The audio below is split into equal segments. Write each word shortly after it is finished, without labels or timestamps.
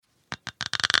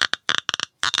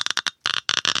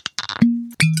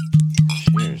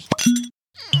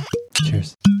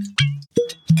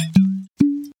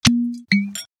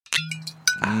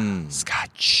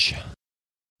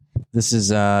This is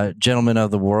Gentlemen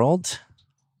of the World.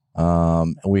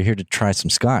 We're here to try some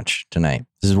scotch tonight.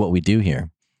 This is what we do here.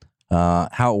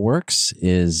 How it works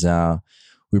is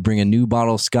we bring a new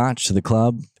bottle of scotch to the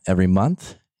club every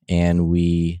month, and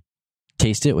we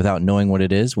taste it without knowing what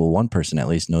it is. Well, one person at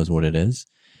least knows what it is.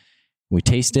 We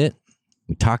taste it.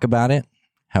 We talk about it,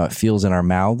 how it feels in our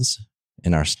mouths,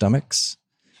 in our stomachs,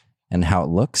 and how it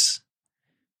looks.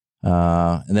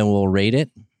 And then we'll rate it,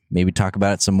 maybe talk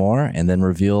about it some more, and then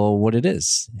reveal what it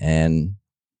is. And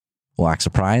we'll act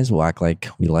surprised. We'll act like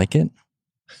we like it,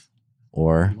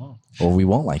 or we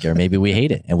won't like it, or maybe we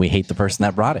hate it, and we hate the person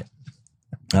that brought it.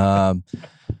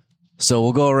 So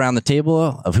we'll go around the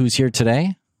table of who's here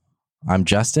today. I'm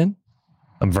Justin.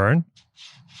 I'm Vern.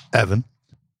 Evan.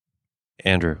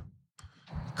 Andrew.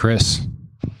 Chris.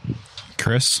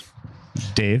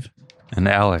 Dave. And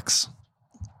Alex.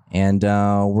 And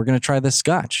we're going to try this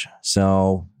scotch.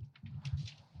 So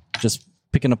just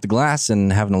picking up the glass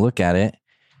and having a look at it.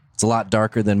 It's a lot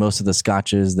darker than most of the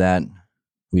scotches that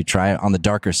we try. On the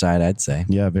darker side, I'd say.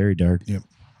 Yeah, very dark. Yep.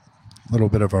 A little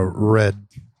bit of a red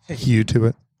hue to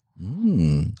it.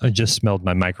 I just smelled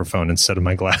my microphone instead of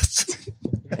my glass.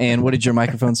 And what did your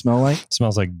microphone smell like? It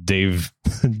smells like Dave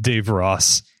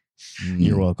Ross.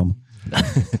 You're welcome.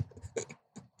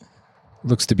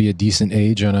 Looks to be a decent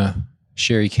age on a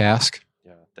sherry cask.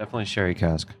 Yeah, definitely sherry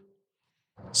cask.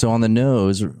 So on the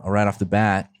nose, right off the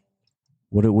bat,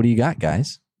 what do you got,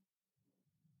 guys?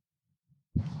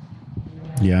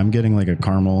 Yeah, I'm getting like a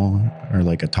caramel or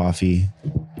like a toffee.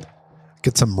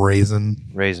 Get some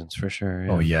raisin. Raisins for sure.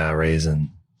 Yeah. Oh yeah,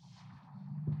 raisin.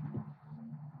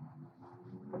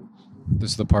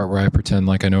 This is the part where I pretend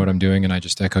like I know what I'm doing and I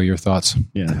just echo your thoughts.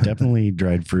 Yeah, definitely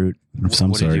dried fruit of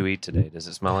some What sort. did you eat today? Does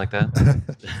it smell like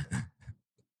that?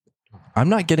 I'm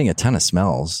not getting a ton of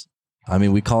smells. I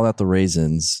mean, we call out the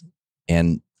raisins,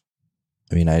 and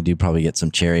I mean, I do probably get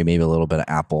some cherry, maybe a little bit of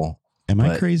apple. Am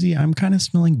I crazy? I'm kind of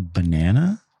smelling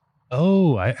banana.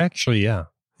 Oh, I actually, yeah.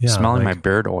 Smelling like my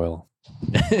beard oil.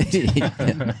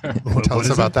 Tell us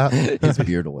about that. It's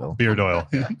beard oil. beard oil.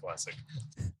 Classic.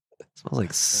 Smells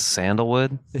like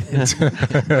sandalwood. Jasmine.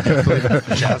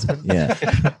 Yeah.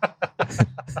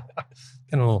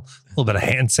 And a little bit of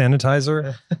hand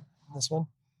sanitizer. This one.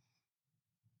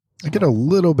 I get a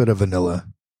little bit of vanilla.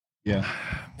 Yeah.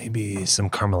 Maybe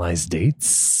some caramelized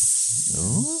dates.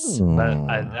 Ooh. But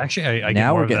I get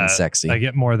Now more we're of getting that. sexy. I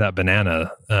get more of that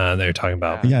banana that you're talking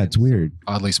about. Yeah, it's weird.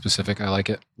 Oddly specific. I like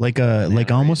it. Like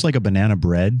almost like a banana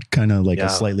bread, kind of like Yeah. a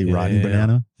slightly Yeah, rotten yeah, yeah.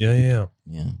 banana. Yeah.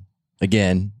 Yeah.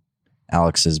 Again,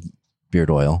 Alex's beard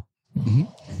oil.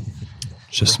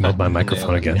 Just smelled my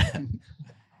microphone again.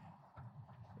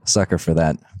 Sucker for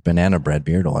that banana bread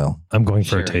beard oil. I'm going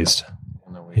for a Sherry. taste.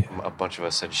 A bunch of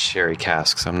us said sherry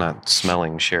casks. I'm not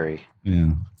smelling sherry.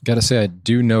 Yeah. Gotta say, I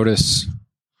do notice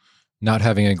not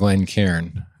having a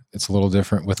Glencairn. It's a little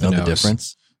different with the Know nose. the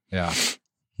difference? Yeah.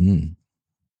 Mm.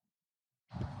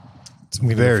 So I'm gonna go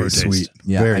for Very a taste. sweet.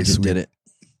 Yeah, Very I just sweet. did it.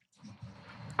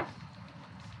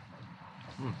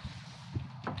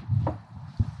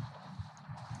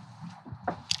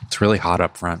 It's really hot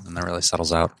up front and then really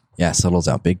settles out. Yeah, it settles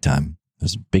out big time.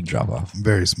 There's a big drop off.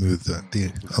 Very smooth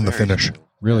on the finish.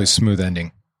 Really smooth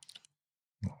ending.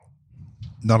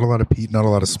 Not a lot of peat, not a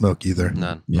lot of smoke either.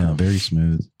 None. Yeah, very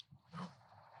smooth.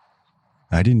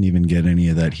 I didn't even get any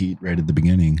of that heat right at the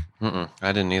beginning. I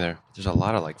didn't either. There's a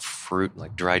lot of like fruit,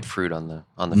 like dried fruit on the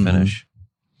Mhm. finish.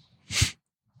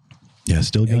 Yeah,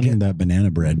 still getting that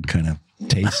banana bread kind of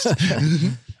taste.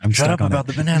 I'm Shut stuck up on about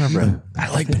it. the banana bread. I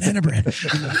like banana bread.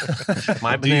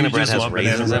 My Do you banana bread just has want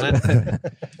raisins in banana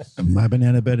it. My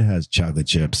banana bread has chocolate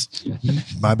chips.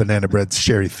 My banana bread's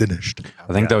sherry finished.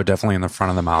 I think though, definitely in the front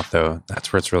of the mouth though,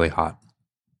 that's where it's really hot.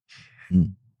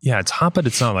 Yeah, it's hot, but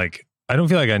it's not like I don't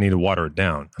feel like I need to water it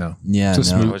down. Yeah, It's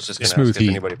a no. I smooth- was just going to Smooth ask if heat.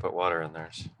 anybody put water in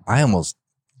theirs. I almost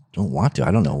don't want to.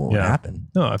 I don't know what would Yeah. happen.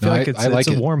 No, I feel No, like I like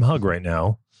it's a it. warm hug right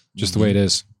now. Just the way it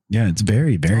is. Yeah, it's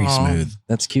very, very Aw, smooth.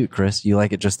 That's cute, Chris. You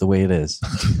like it just the way it is.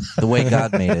 The way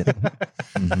God made it.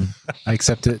 Mhm. I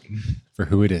accept it for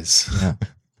who it is. Yeah.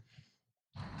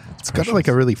 It's got like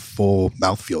a really full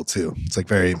mouthfeel too. It's like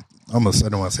very almost, I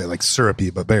don't want to say like syrupy,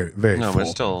 but very, very No, full. but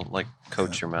it still like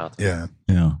coats your mouth. Yeah.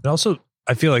 Yeah. And also,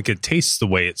 I feel like it tastes the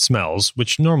way it smells,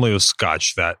 which normally with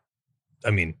scotch not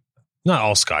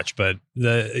all scotch, but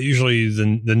usually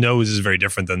the nose is very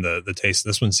different than the taste.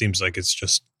 This one seems like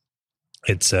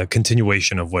it's a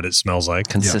continuation of what it smells like.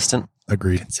 Consistent.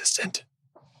 Agreed. Consistent.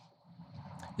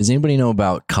 Does anybody know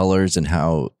about colors and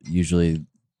how usually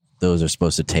those are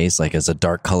supposed to taste? Like, as a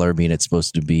dark color mean it's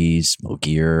supposed to be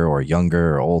smokier or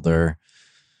younger or older?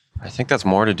 I think that's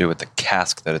more to do with the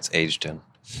cask that it's aged in.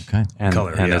 Okay. And,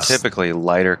 Color, and yeah. it's Typically,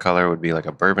 lighter color would be like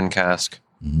a bourbon cask.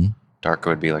 hmm Darker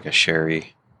would be like a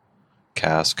sherry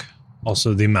cask.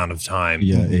 Also, the amount of time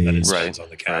Yeah, that it age. spends on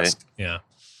the cask. Yeah.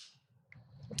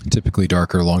 Typically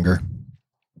darker, longer.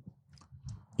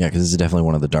 Yeah, because this is definitely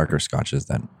one of the darker scotches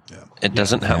that. It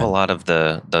doesn't have Yeah. a lot of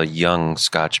the young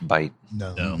Scotch bite.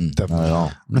 No, No. definitely Not at all.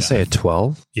 I'm gonna say a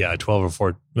 12. Yeah, 12 or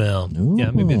 4. Well, yeah,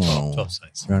 maybe a 12. Ooh. 12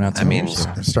 nice. Throwing out I some mean, numbers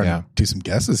here. We're starting Yeah. to do some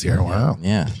guesses here. Wow.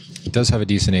 Yeah. It does have a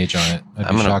decent age on it. I'd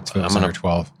I'm be gonna- shocked if it was I'm under gonna-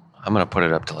 12. I'm going to put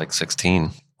it up to like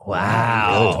 16.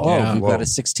 Wow. Oh, Yeah. we've got a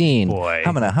 16. Boy.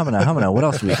 Humana. What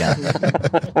else do we got?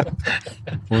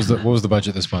 What was the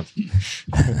budget this month?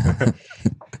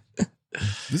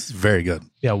 This is very good.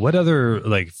 Yeah. What other,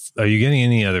 like, are you getting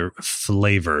any other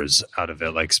flavors out of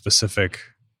it? Like specific?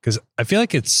 Because I feel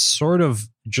like it's sort of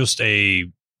just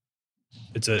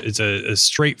it's a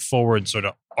straightforward sort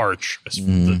of arch,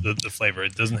 Mhm. the flavor.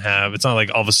 It doesn't have, it's not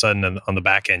like all of a sudden on the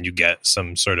back end you get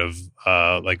some sort of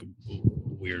like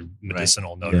weird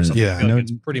medicinal note or Yeah. something. Yeah. I feel like No-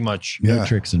 it's pretty much No Yeah.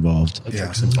 tricks involved.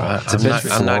 Yeah. I'm not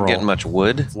floral. getting much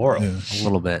wood. floral. Yeah. a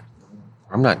little bit.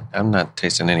 I'm not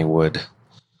tasting any wood.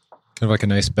 Kind of like a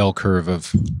nice bell curve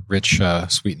of rich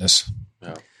sweetness.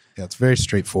 Yeah, it's very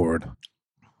straightforward.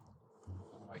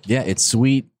 Yeah, it's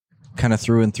sweet kind of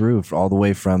through and through, all the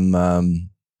way from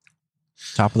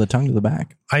top of the tongue to the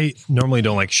back. I normally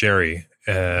don't like sherry,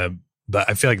 but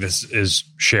I feel like this is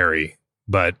sherry,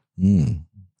 but Mm.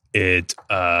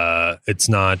 it's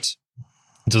not,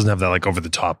 it doesn't have that like over the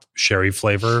top sherry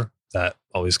flavor that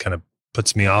always kind of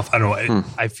puts me off. I don't know.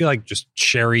 I feel like just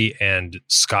sherry and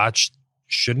scotch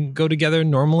shouldn't go together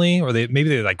normally, or maybe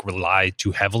they like rely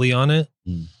too heavily on it.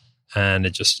 Mm. And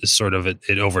it just is sort of,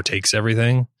 it overtakes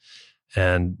everything.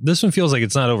 And this one feels like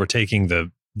it's not overtaking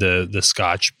the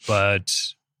scotch, but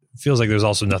it feels like there's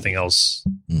also nothing else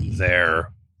Mm.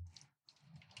 there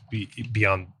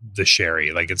beyond the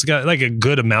sherry. Like it's got like a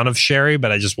good amount of sherry,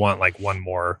 but I just want like one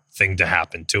more thing to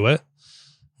happen to it.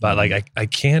 But like I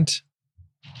can't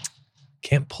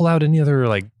pull out any other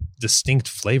like distinct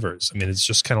flavors. I mean, it's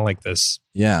just kind of like this.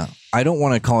 Yeah, I don't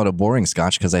want to call it a boring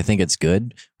scotch because I think it's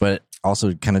good, but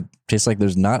also kind of tastes like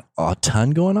there's not a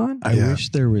ton going on. I Yeah. wish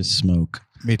there was smoke.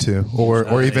 Me too.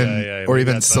 Or even yeah, or maybe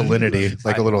even that's what it salinity, is.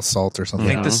 like a little salt or I something.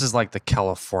 think this is like the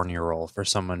California roll for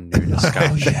someone new to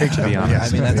Scotch, There you to go. be Yeah,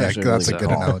 honest. I mean, that's actually that's really a good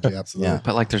good. analogy. Absolutely. Yeah.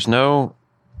 But like there's no,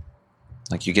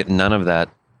 like you get none of that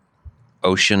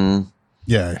ocean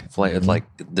Yeah. flavor. Mhm. Like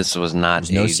this was not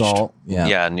There's no aged. salt. Yeah.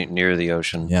 Yeah, near the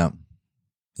ocean. Yeah.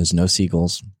 There's no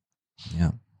seagulls.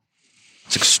 Yeah.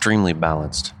 It's extremely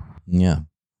balanced. Yeah.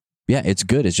 Yeah, it's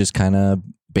good. It's just kind of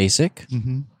basic.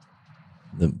 Mm-hmm.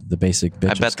 The basic bitch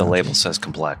I of bet the scotch. label says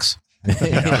complex.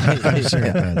 I'm sure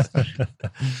it does.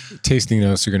 Tasting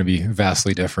notes are going to be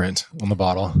vastly different on the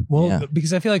bottle. Well, Yeah.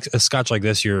 because I feel like a scotch like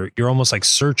this, you're almost like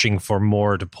searching for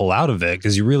more to pull out of it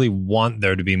because you really want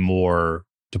there to be more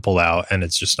to pull out, and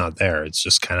it's just not there. It's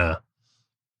just kind of,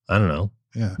 I don't know.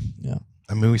 Yeah. Yeah.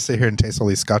 I mean, we sit here and taste all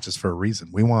these scotches for a reason.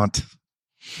 We want,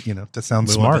 to sound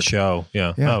We want the smart. show.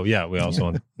 Yeah. Yeah. Oh, yeah. We also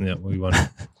want. Yeah. We want.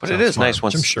 But sound it is smart, nice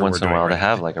which I'm sure once we're in a while doing to right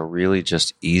have like a really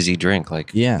just easy drink.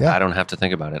 Like Yeah. Yeah. I don't have to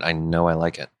think about it. I know I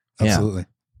like it. Yeah. Absolutely.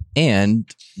 And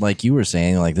like you were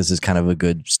saying, like this is kind of a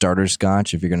good starter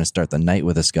scotch if you're going to start the night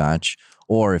with a scotch,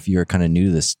 or if you're kind of new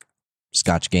to this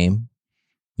scotch game,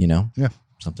 Yeah.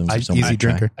 something I- someone Easy to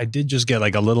try. drinker. I did just get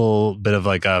like a little bit of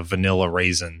like a vanilla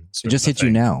raisin. It sort just of a hit you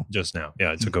thing. now. Just now.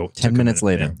 Yeah. It took a 10 minutes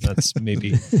minute. later. Yeah, that's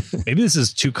maybe this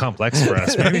is too complex for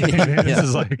us. Maybe Yeah. this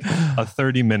is like a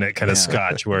 30-minute kind of Yeah.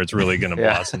 scotch where it's really going to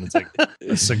Yeah. blossom. It's like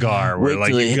a cigar where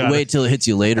like you got wait till it hits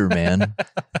you later, man.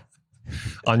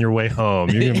 on your way home.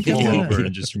 You're going to pull Yeah. over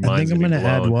and just your I mind's think I'm going going to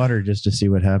to add water just to see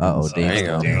what happens. Uh-oh, There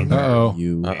you danger. go. Uh-oh.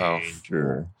 You Uh-oh.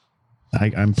 sure.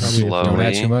 I'm probably Slow. Don't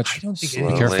add Slowly. too much. I don't think Slowly.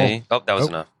 any, careful. Oh, that was Oh.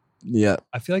 enough. Yeah.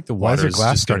 I feel like the Why is water your is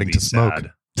glass just gonna starting be to smoke?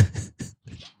 sad.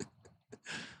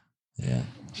 Yeah.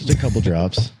 just a couple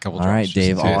drops. Couple All right, drops.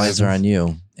 Dave, all Taste. eyes are on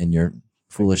you and your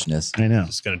foolishness. I know.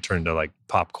 It's going to turn to like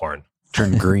popcorn.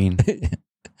 Turn green.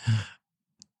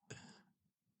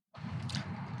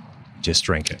 Just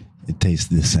drink it. It tastes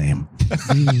the same.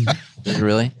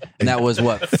 Really? And that was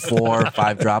what, 4 or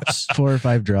 5 drops? 4 or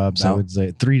 5 drops. I About- would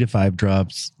say 3 to 5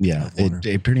 drops. Yeah,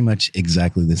 it pretty much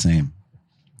exactly the same.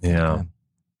 Yeah. Okay.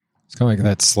 It's kind of like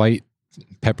that slight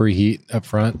peppery heat up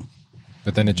front,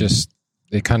 but then it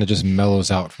kind of just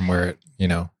mellows out from where it,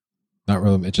 not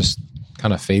really, it just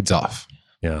kind of fades off.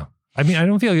 Yeah. I mean, I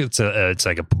don't feel like it's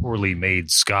like a poorly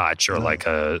made scotch or like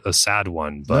a sad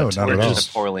one, No, but not We're at all. just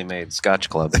a poorly made Scotch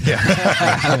club.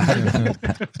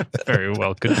 very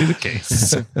well could be the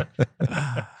case.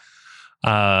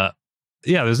 Yeah,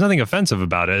 there's nothing offensive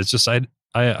about it. It's just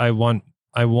I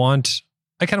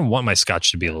kind of want my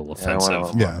scotch to be a little Yeah, I wanna-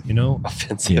 offensive. Yeah. You know?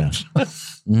 Offensive. Yeah.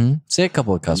 Hmm. Say a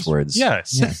couple of cuss words.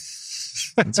 Yes. Yeah.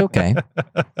 It's okay.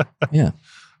 Yeah.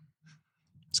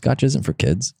 Scotch isn't for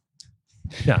kids.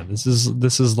 Yeah. This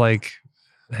is like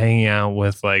hanging out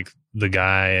with like the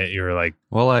guy at your like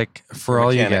Well, like for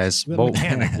all you Mechanic. guys, the what,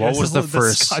 mechanic. what was the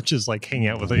first? Scotch is like hanging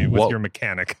out with What- your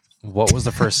mechanic. What was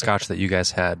the first scotch that you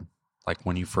guys had? Like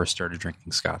when you first started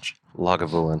drinking scotch?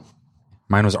 Lagavulin.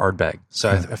 Mine was Ardbeg. So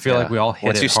I feel like we all hit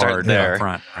Once it you start hard there- up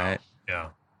front, right? Yeah.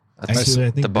 Actually, I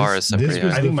think the bar is separated. This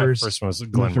was I the think my first, first one was the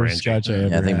Glen first scotch I ever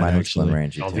Yeah, I think had, mine was actually.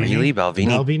 Glenmorangie too. Balvenie? Really?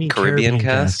 Balvenie Caribbean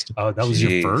cask? Oh, that was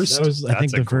your Jeez. first? That was, I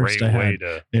think, That's the a first great I way had.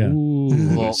 to Yeah.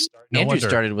 Ooh, Well, no Andrew wonder.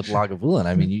 started with Lagavulin.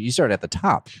 I mean, you started at the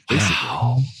top,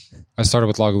 basically. I started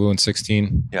with Lagavulin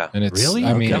 16. Yeah. And it's, Really?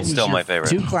 I mean, Okay. It's still my favorite.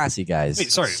 Two classy guys.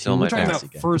 Wait, sorry. Still we're my talking favorite.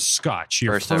 about first scotch.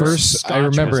 Your First ever. First, scotch I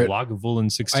remember was it.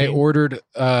 Lagavulin 16. I ordered,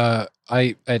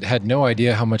 I had no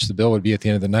idea how much the bill would be at the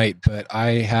end of the night, but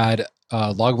I had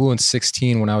Lagavulin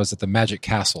 16 when I was at the Magic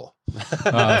Castle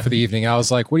for the evening. I was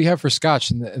like, what do you have for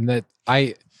scotch? And that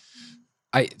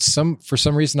for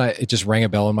some reason, it just rang a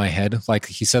bell in my head. Like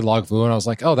he said Lagavulin, I was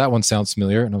like, oh, that one sounds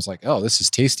familiar. And I was like, oh, this is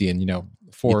tasty. And, You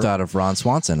thought of Ron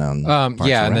Swanson on Parks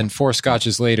yeah. And Rec. then 4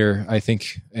 scotches later, I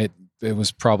think it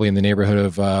was probably in the neighborhood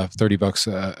of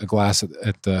 $30 a glass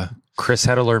at the, Chris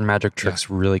had to learn magic tricks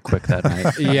really quick that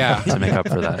night. yeah. To make up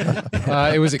for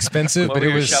that. It was expensive, What but were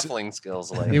it your was, shuffling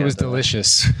skills like? it was at the-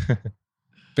 delicious.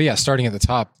 But yeah, starting at the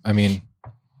top, I mean,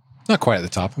 not quite at the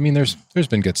top. I mean, there's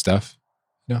been good stuff.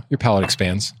 Your palate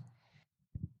expands.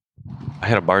 I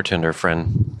had a bartender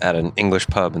friend at an English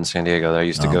pub in San Diego that I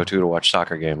used to go to watch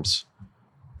soccer games.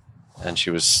 And she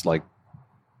was like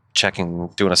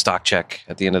doing a stock check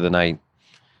at the end of the night.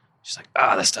 She's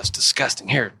like, this stuff's disgusting.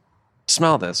 Here,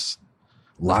 smell this.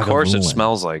 Of course, it Lagavulin.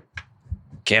 smells like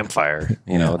campfire,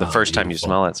 the first time you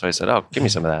smell it. So I said, give me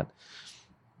some of that.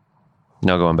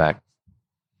 No going back.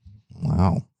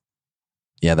 Wow.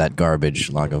 Yeah, that garbage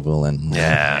Lagavulin.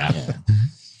 Yeah.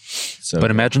 So,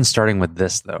 But imagine starting with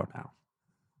this though now.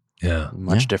 Yeah.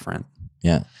 Much Yeah. different.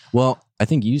 Yeah. Well, I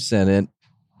think you said it,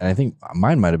 and I think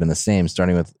mine might have been the same,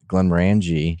 starting with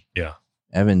Glenmorangie. Yeah.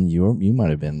 Evan, you might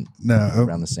have been No,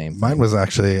 around the same. mine thing. was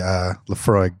actually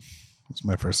Lefroy. Was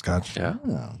my first scotch. Yeah.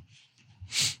 Oh.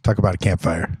 Talk about a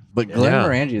campfire. But Yeah.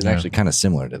 Glenmorangie is Yeah. actually kind of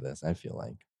similar to this, I feel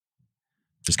like.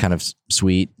 Just kind of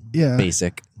sweet, Yeah,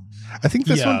 basic. I think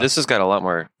this Yeah. one. This has got a lot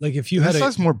more. Like if you This had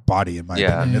has more body in my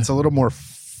Yeah. opinion. It's a little more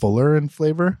fuller in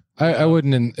flavor. I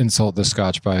wouldn't insult the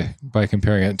scotch by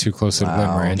comparing it too closely to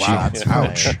Glenmorangie. Wow, that's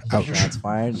Ouch. fired. Ouch. That's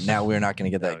fired. Now we're not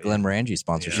going to get that Glenmorangie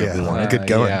sponsorship Yeah, we wanted. good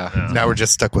going. Yeah. Now we're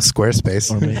just stuck with Squarespace.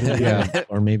 or maybe, Yeah.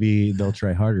 or maybe they'll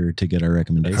try harder to get our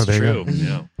recommendations. Oh, there you true. go.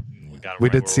 Yeah. got 'em We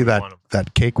right did where see we that want 'em.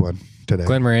 that cake one today.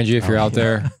 Glenmorangie, if you're out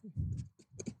there,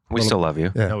 We still love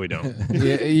you. Yeah. No, we don't.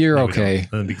 you're No, we okay.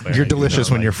 don't. Let me be clear. You're delicious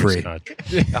You when you're free free.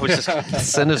 scotch. I was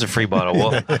just send us a free bottle.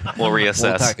 We'll We'll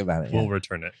reassess. talk about it. We'll Yeah.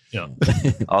 return it. Yeah.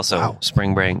 Also,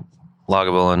 Spring Break,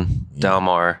 Lagavulin,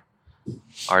 Dalmar,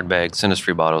 Ardbeg. Send us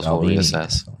free bottles. We'll Balvenie.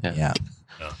 reassess. Yeah. Yeah.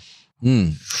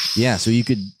 Yeah. Yeah. So you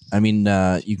could,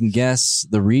 you can guess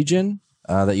the region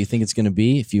that you think it's going to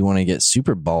be if you want to get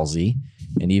super ballsy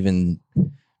and even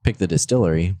pick the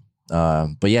distillery.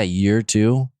 But yeah, year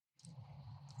 2.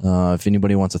 If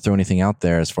anybody wants to throw anything out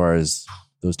there as far as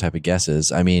those type of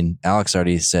guesses, Alex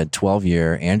already said 12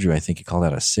 year. Andrew, I think he called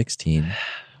that a 16.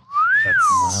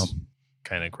 That's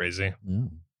kind of crazy. Yeah.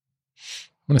 I'm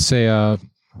going to say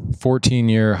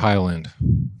 14-year Highland.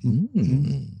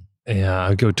 Mm. Yeah,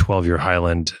 I'd go 12-year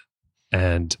Highland.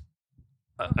 And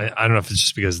I don't know if it's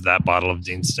just because that bottle of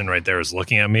Deanston right there is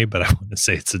looking at me, but I want to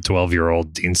say it's a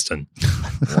 12-year-old Deanston.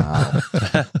 Wow.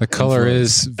 The color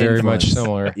is very much Influence.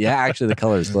 similar. Yeah, actually, the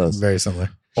color is close. Very similar.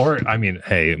 Or,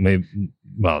 hey, maybe,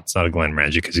 well, it's not a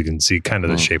Glenmorangie because you can see kind of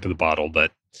the shape of the bottle,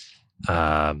 but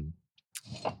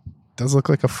Does look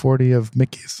like a 40 of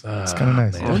Mickey's. It's kind of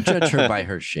nice. man. Don't judge her by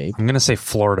her shape. I'm gonna say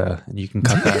Florida, and you can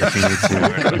cut that if you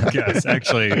need to. Yes,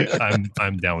 actually,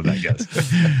 I'm down with that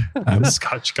guess.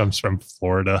 Scotch comes from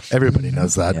Florida. Everybody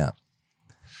knows that. Yeah.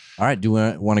 All right. Do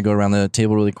we want to go around the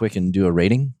table really quick and do a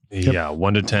rating? Yeah,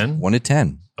 1 to 10. 1 to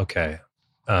 10. Okay.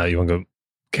 You want to go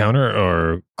counter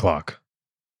or clock?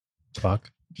 Clock.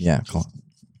 Yeah. Cool.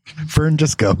 Fern,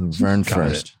 just go. Vern Got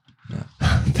first.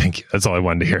 Thank you. That's all I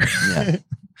wanted to hear.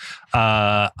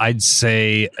 Yeah. I'd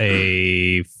say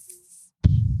a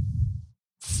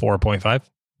 4.5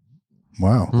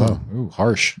 Wow. Low. Ooh,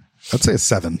 harsh. I'd say a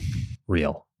 7.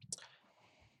 real.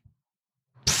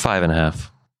 5.5.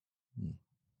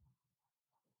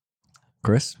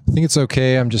 Chris? I think it's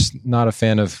okay. I'm just not a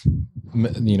fan of,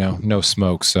 no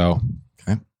smoke. So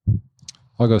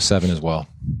I'll go 7 as well.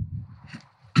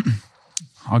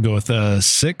 I'll go with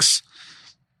 6.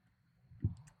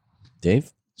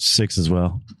 Dave, 6 as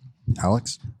well.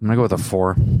 Alex. I'm gonna go with a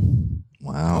 4.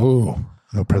 Wow. Oh, no I'm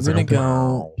gonna president.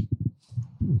 go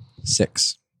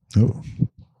 6. Oh.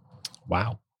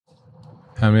 Wow.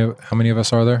 How many of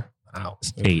us are there? Wow.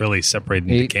 8. Really separating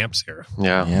the 8. camps here.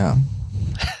 Yeah. Yeah.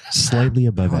 Slightly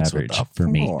above Alex with average a for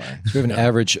me. 4. So we have an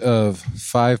average of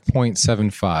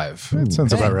 5.75. That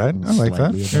sounds about right. I like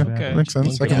that. Slightly Yeah, above Okay. makes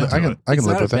sense. I can Okay. live It's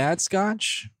not a with that. bad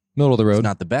scotch. Middle of the It's road.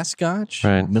 not the best scotch.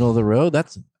 Right. Middle of the road.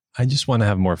 That's I just want to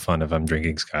have more fun if I'm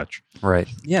drinking scotch. Right.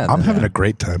 yeah. I'm having a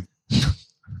great time.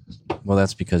 Well,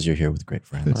 that's because you're here with great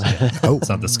friends. Oh, It's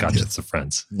not the scotch, it's the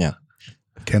friends. Yeah.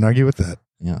 can't argue with that.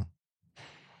 Yeah.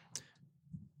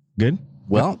 Good.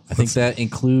 Well, I think that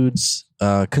concludes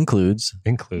Includes.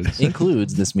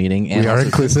 this meeting. And We are also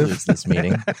inclusive. concludes this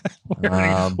meeting.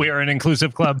 We are an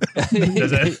inclusive club.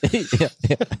 Does it?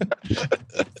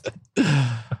 Yeah.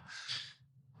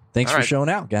 Thanks All for right. showing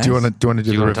out, guys. Do you want to do Do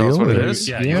the you wanna tell us reveal? what it or- is?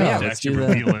 Yeah, Yeah, you have to let's actually do that.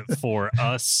 reveal it for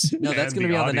us. No, that's and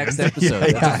going to be on the next audience.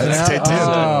 episode.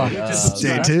 Yeah,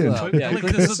 stay tuned. Stay tuned.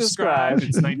 Click to subscribe.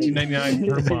 It's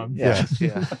 $19.99 per month. Yeah.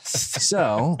 Yeah.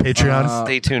 So, Patreon.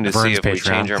 Stay tuned to Vern's see if we Patreon.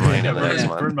 change our mind Yeah, next Yeah.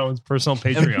 month. Vern's personal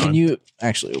Evan, Patreon. can you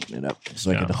actually open it up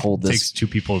so I Yeah. can hold It this? takes 2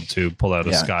 people to pull out a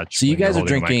Yeah. scotch. So you when you're guys are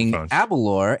holding a drinking microphone.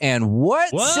 Abalor and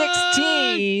what? What?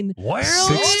 16? Well,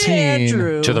 16.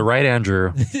 Andrew. To the right,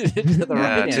 Andrew. to the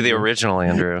Yeah, right, to the Andrew. original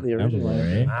Andrew. The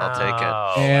original. I'll take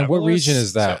it. And what region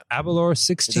is that? Abalor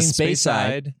 16 It's a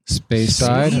Speyside. Space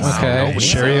side. Space Okay. Wow.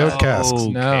 Sherry oak cask.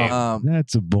 No.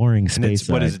 That's a boring And it's, space.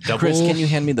 what side. is it? Double, Chris, can you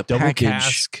hand me the double package?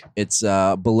 cask? It's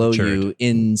below Sure. you Do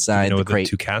inside you know the what the crate.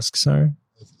 2 casks are?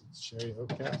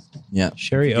 Yeah.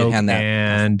 Sherry You can oak hand that.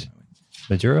 and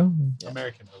Maduro?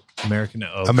 American oak. American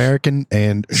oak. American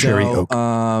and sherry So,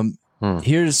 oak.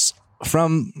 here's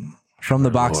from the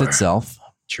box Lord. itself.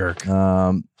 Jerk.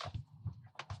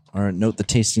 Or note the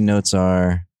tasting notes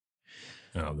are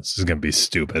Oh, this is going to be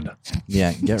stupid.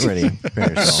 yeah. Get ready.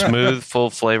 Prepare yourself. Smooth, full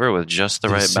flavor with just the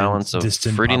right Distant- balance of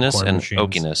distant fruitiness popcorn and machines.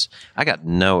 oakiness. I got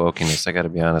no oakiness. I got to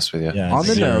be honest with you. Yeah, On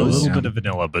the it's A nose. little bit of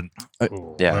vanilla, but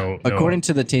Yeah. no, According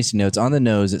to the tasting notes on the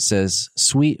nose, it says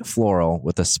sweet floral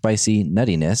with a spicy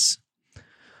nuttiness.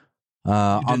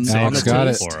 On the Alex got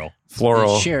it. taste, floral.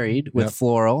 Floral. it's sherried with Yep.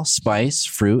 floral, spice,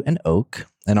 fruit, and oak.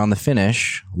 And on the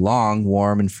finish, long,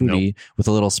 warm, and fruity with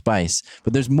a little spice.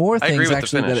 But there's more I agree things with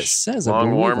actually the that it finish. says. I Long,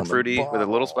 believe, warm, on the fruity with a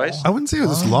little spice. I wouldn't say it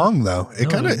was long though. It No,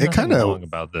 kind there's of nothing it long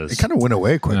about this. kind of went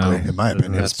away quickly, No. in my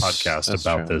opinion. This That's- podcast that's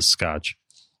about true. this scotch.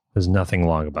 There's nothing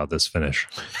long about this finish.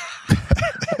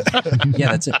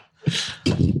 Yeah, that's it.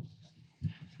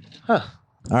 All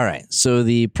right. So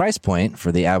the price point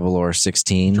for the Avalor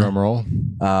 16 Drum roll.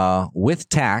 with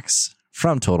tax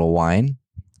from Total Wine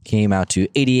came out to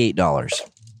 $88.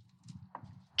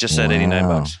 Just said 89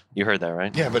 Wow. bucks. You heard that,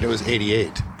 right? Yeah, but it was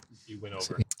 88.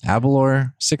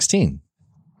 Avalor 16.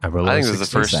 I think this is the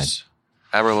Speyside. first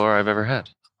Aberlour I've ever had.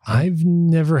 I've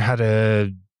never had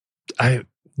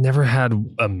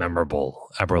a memorable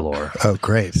Aberlour. Oh,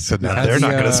 great. So now That's they're not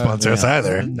the, going to sponsor us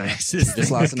either. Nicest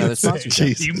Just lost thing I another could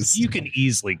say. sponsorship. You can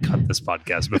easily cut this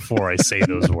podcast before I say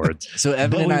those words. So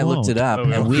Evan No, and we I looked won't. it up, Oh,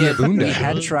 we and won't. we Yeah.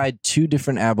 had tried 2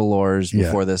 different Abalors Yeah.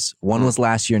 before this. One was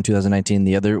last year in 2019.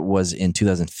 The other was in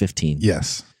 2015.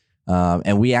 Yes.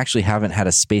 And we actually haven't had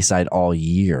a Speyside all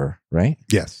year, right?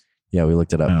 Yes. Yeah, we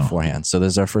looked it up Oh. beforehand. So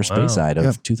there's our first Wow. Speyside of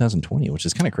Yeah. 2020, which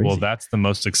is kind of crazy. Well, that's the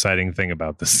most exciting thing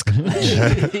about this.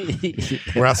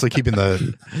 We're also keeping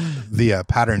the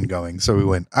pattern going. So we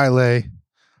went Islay,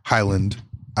 Highland,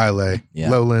 Islay,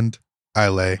 Yeah. Lowland,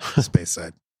 Islay,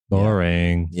 Speyside.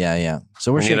 Boring. yeah.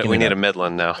 So we're We need, shaking we it need up. a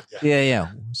Midland now.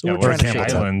 Yeah. So Yeah, we're we're trying to in shake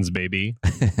it up. Islands, baby.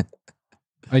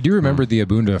 I do remember the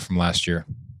Abunda from last year.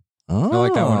 Oh,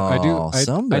 like that one. I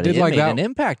somebody did it like made that. an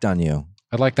impact on you.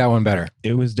 I like that one better.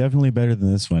 It was definitely better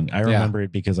than this one. I remember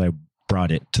it because I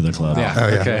brought it to the club. Yeah. Oh,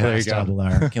 yeah. Okay. There you Last go.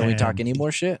 Abelar. Can we talk any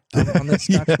more shit on this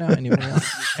scotch now? Anybody else?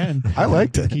 And I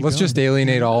liked it. keep Let's going. just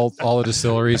alienate all the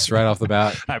distilleries right off the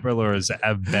bat. Aberlour is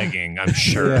begging, I'm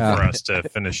sure, Yeah. for us to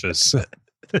finish this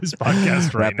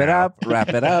podcast right Wrap it now. up. Wrap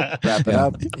it up. Wrap it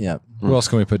up. Yeah. Who else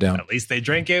can we put down? At least they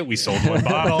drink it. We sold 1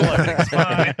 bottle. Everything's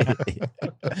fine.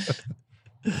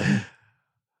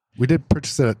 We did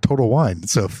purchase it at Total Wine.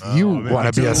 So if you Oh, man,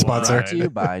 want to be a Total sponsor, Brought to you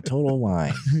by Total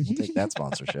Wine. We'll take that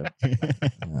sponsorship.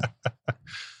 Yeah.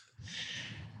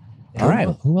 All right.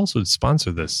 Who else would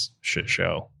sponsor this shit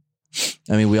show?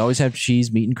 I mean, we always have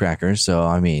cheese, meat, and crackers. So,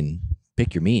 I mean,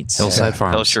 pick your meats. Hillside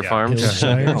Farms. Hillshire Farms.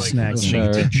 Hillshire Like Snacks.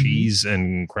 shake to cheese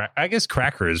and I guess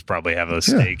crackers probably have a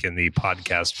stake in the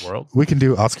podcast world. We can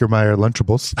do Oscar Mayer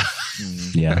Lunchables.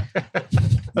 Yeah.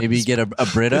 Maybe get a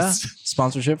Brita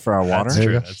sponsorship for our water. That's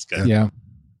true. That's good. Yeah.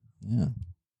 Yeah.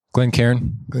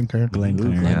 Glencairn. Glencairn.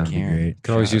 Glencairn. Yeah. That'd be great.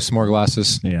 Could always use some more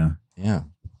glasses. Yeah. Yeah.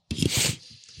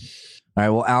 All right.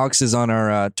 Well, Alex is on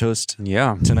our toast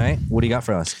Yeah. tonight. What do you got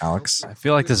for us, Alex? I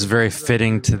feel like this is very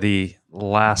fitting to the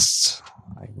last,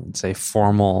 I would say,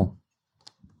 formal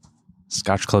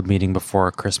Scotch Club meeting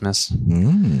before Christmas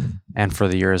and for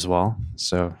the year as well.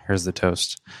 So here's the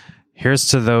toast. Here's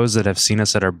to those that have seen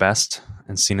us at our best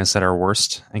and seen us at our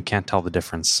worst and can't tell the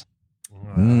difference.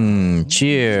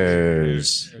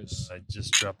 Cheers. I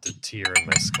just dropped a tear in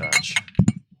my scotch.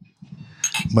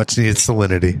 Much needed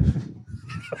salinity.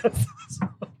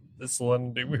 The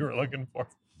salinity we were looking for.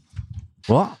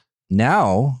 Well,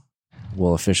 now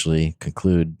we'll officially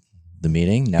conclude the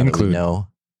meeting. Now that we know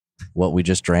what we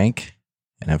just drank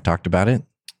and have talked about it.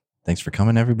 Thanks for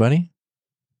coming, everybody.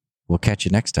 We'll catch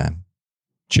you next time.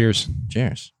 Cheers.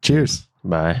 Cheers. Cheers.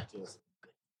 Bye.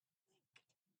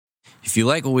 If you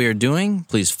like what we are doing,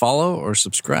 please follow or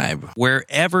subscribe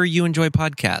wherever you enjoy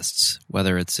podcasts,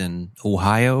 whether it's in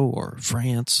Ohio or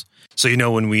France. So you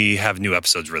know when we have new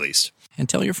episodes released. and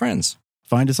tell your friends.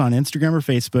 Find us on Instagram or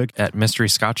Facebook. At Mystery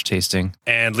Scotch Tasting.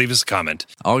 And leave us a comment.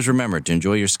 Always remember to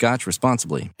enjoy your scotch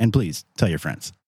responsibly. And please tell your friends.